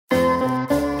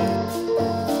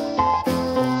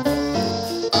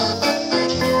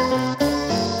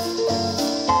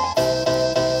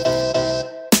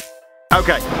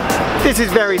Okay, this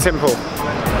is very simple.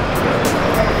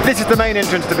 This is the main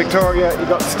entrance to Victoria. You've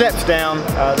got steps down,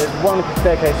 there's one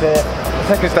staircase there, a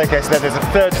second staircase there, there's a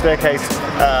third staircase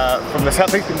from the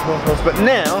southeastern concourse, but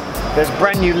now there's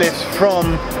brand new lifts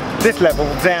from this level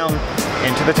down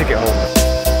into the ticket hall.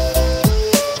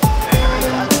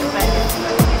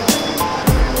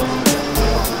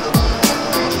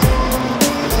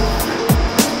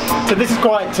 So this is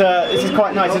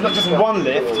quite nice. It's not just one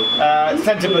lift,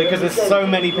 sensibly, because there's so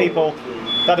many people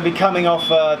that'll be coming off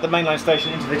the mainline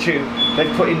station into the tube.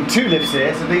 They've put in two lifts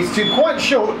here, so these two quite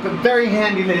short but very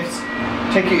handy lifts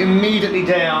take you immediately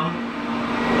down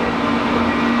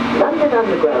London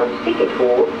Underground ticket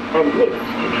hall and lift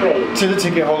to train to the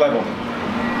ticket hall level.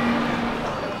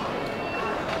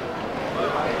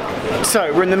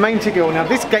 So we're in the main ticket hall now.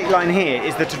 This gate line here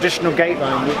is the traditional gate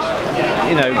line which,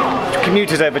 you know,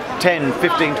 commuters over 10,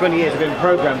 15, 20 years have been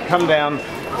programmed, come down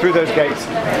through those gates,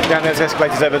 down those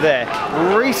escalators over there.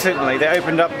 Recently they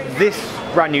opened up this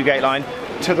brand new gate line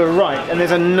to the right, and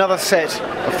there's another set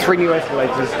of 3 new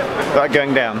escalators that are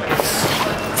going down.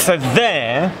 So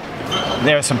there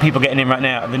are some people getting in right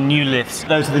now, the new lifts.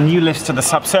 Those are the new lifts to the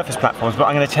subsurface platforms, but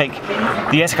I'm going to take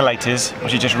the escalators,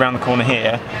 which are just around the corner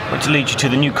here, which lead you to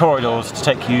the new corridors to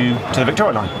take you to the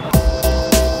Victoria line.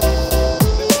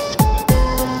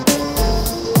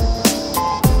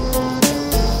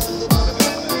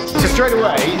 So straight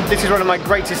away, this is one of my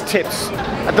greatest tips.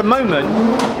 At the moment,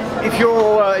 if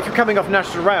you're coming off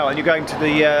National Rail and you're going to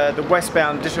the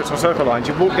westbound District or Circle lines,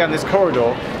 you walk down this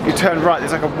corridor, you turn right,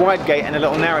 there's like a wide gate and a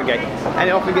little narrow gate, and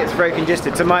it often gets very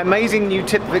congested. So my amazing new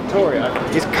tip for Victoria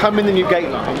is come in the new gate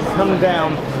line, come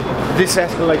down this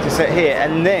escalator set here,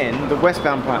 and then the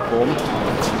westbound platform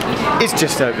is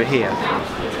just over here.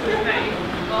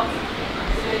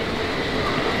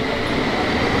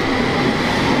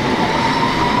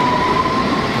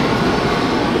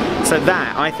 So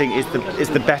that, I think, is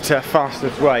the better,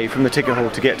 fastest way from the ticket hall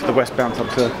to get to the westbound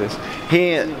subsurface.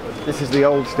 Here, this is the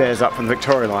old stairs up from the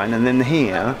Victoria line, and then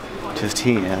here, just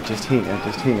here, just here,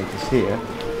 just here, just here,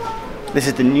 this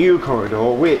is the new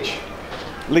corridor, which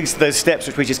leads to those steps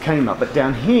which we just came up. But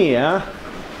down here,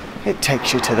 it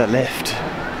takes you to the lift.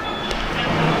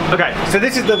 Okay, so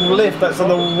this is the lift that's on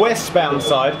the westbound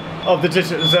side of the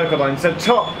District and Circle line. So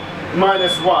top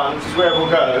 -1, which is where we'll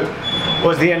go,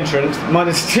 was the entrance.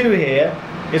 -2 here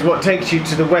is what takes you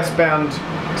to the westbound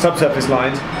subsurface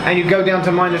lines, and you go down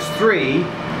to -3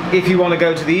 if you want to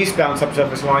go to the eastbound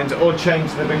subsurface lines or change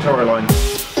to the Victoria line.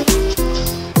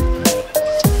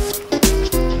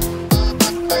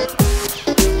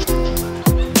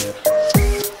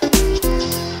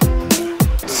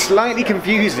 Slightly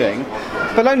confusing,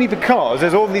 but only because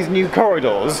there's all these new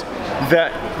corridors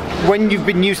that, when you've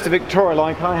been used to Victoria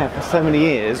like I have for so many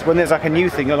years, when there's like a new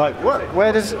thing, you're like, what?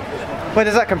 Where does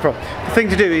that come from? The thing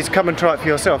to do is come and try it for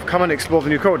yourself. Come and explore the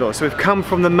new corridor. So we've come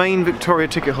from the main Victoria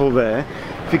ticket hall there.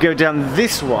 If you go down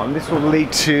this one, this will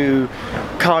lead to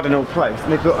Cardinal Place.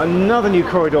 And they've got another new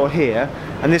corridor here,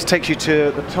 and this takes you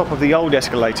to the top of the old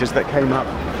escalators that came up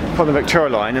from the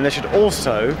Victoria line. And there should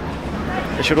also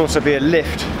be a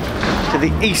lift to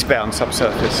the eastbound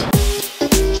subsurface.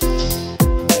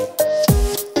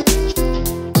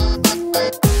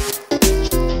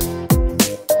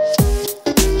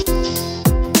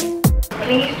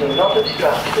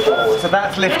 So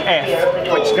that's lift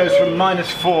F, which goes from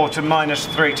 -4 to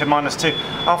 -3 to -2.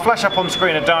 I'll flash up on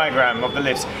screen a diagram of the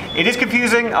lifts. It is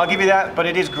confusing, I'll give you that, but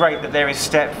it is great that there is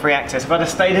step-free access. If I'd have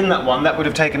stayed in that one, that would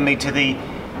have taken me to the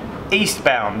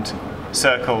eastbound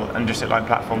Circle and District line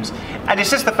platforms. And it's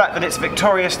just the fact that it's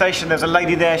Victoria Station. There's a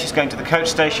lady there, she's going to the coach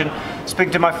station.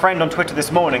 Speaking to my friend on Twitter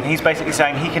this morning, he's basically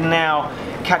saying he can now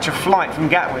catch a flight from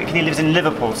Gatwick, and he lives in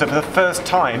Liverpool, so for the first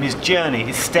time his journey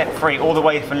is step-free all the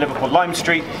way from Liverpool Lime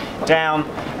Street down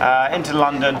into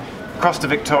London, across to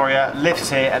Victoria, lifts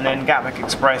here, and then Gatwick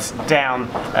Express down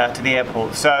to the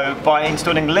airport. So by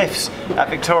installing lifts at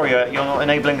Victoria, you're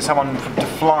enabling someone to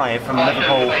fly from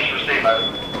Liverpool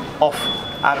off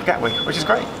out of Gatwick, which is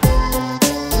great.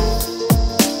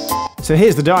 So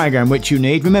here's the diagram which you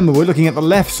need. Remember, we're looking at the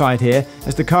left side here,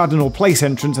 as the Cardinal Place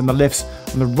entrance and the lifts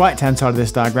on the right hand side of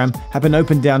this diagram have been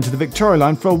opened down to the Victoria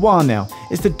line for a while now.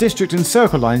 It's the District and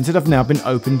Circle lines that have now been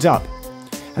opened up.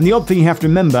 And the odd thing you have to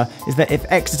remember is that if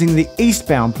exiting the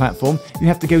eastbound platform, you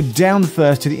have to go down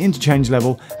first to the interchange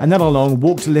level and then along,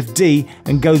 walk to lift D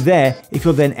and go there if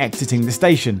you're then exiting the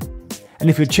station. And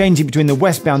if you're changing between the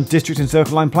westbound District and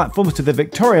Circle line platforms to the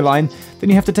Victoria line, then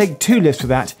you have to take 2 lifts for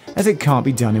that, as it can't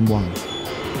be done in one.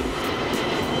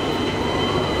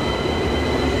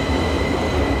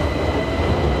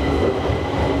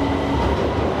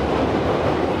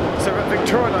 So at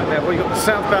Victoria line level. You've got the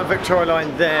southbound Victoria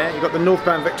line there, you've got the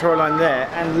northbound Victoria line there,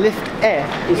 and lift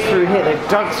F is through here. They've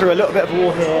dug through a little bit of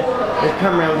wall here, they've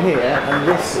come around here, and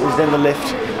this is then the lift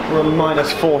from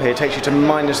 -4 here. It takes you to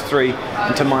 -3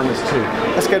 and to -2.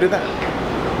 Let's go do that.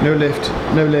 No lift,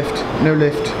 no lift, no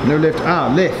lift, no lift.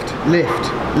 Ah, lift,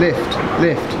 lift, lift,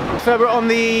 lift. So we're on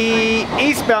the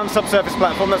eastbound subsurface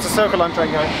platform, that's the Circle Line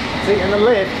train going. See, and the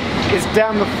lift is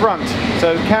down the front.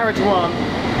 So carriage 1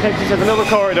 takes you to the little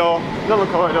corridor, little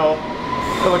corridor,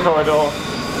 little corridor,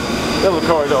 little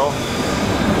corridor,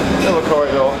 little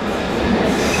corridor.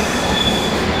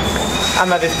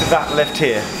 And that is to that lift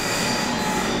here.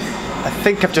 I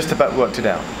think I've just about worked it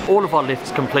out. All of our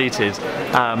lifts completed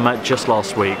just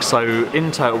last week. So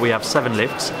in total we have 7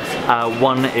 lifts.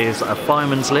 One is a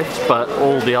fireman's lift, but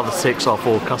all the other 6 are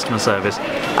for customer service,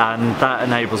 and that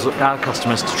enables our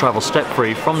customers to travel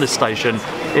step-free from this station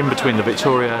in between the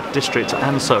Victoria, District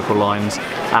and Circle lines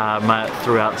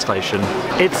throughout the station.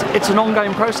 It's an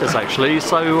ongoing process actually,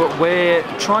 so we're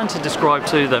trying to describe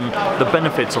to them the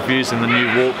benefits of using the new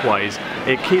walkways.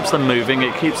 It keeps them moving,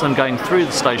 it keeps them going through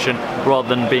the station rather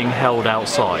than being held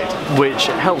outside, which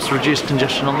helps reduce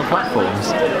congestion on the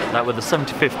platforms. We're the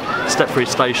 75th step-free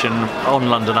station on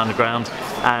London Underground,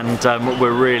 and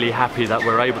we're really happy that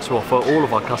we're able to offer all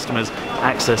of our customers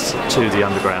access to the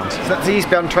Underground. So that's the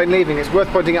eastbound train leaving. It's worth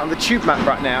pointing out on the tube map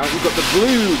right now, we've got the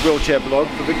blue wheelchair block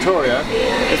for Victoria.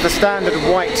 It's the standard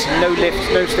white, no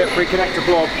lift, no step-free connector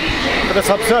block for the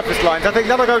subsurface lines. I think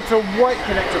that'll go to a white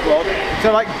connector block,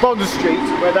 so like Bond Street,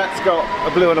 where that's got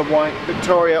a blue and a white.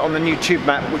 Victoria on the new tube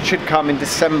map, which should come in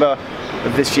December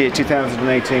of this year,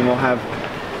 2018, will have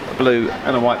a blue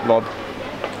and a white blob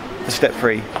for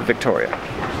step-free for Victoria.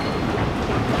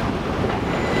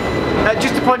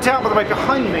 Just to point out, by the way,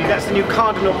 behind me, that's the new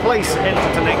Cardinal Place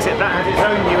entrance and exit. That has its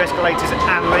own new escalators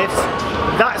and lifts.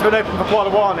 That's been open for quite a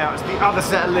while now. It's the other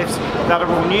set of lifts that are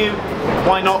all new.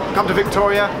 Why not come to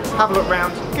Victoria, have a look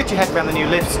round, get your head around the new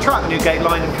lifts, try out the new gate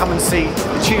line and come and see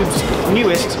the Tube's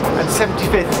newest and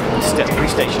 75th step-free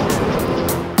station.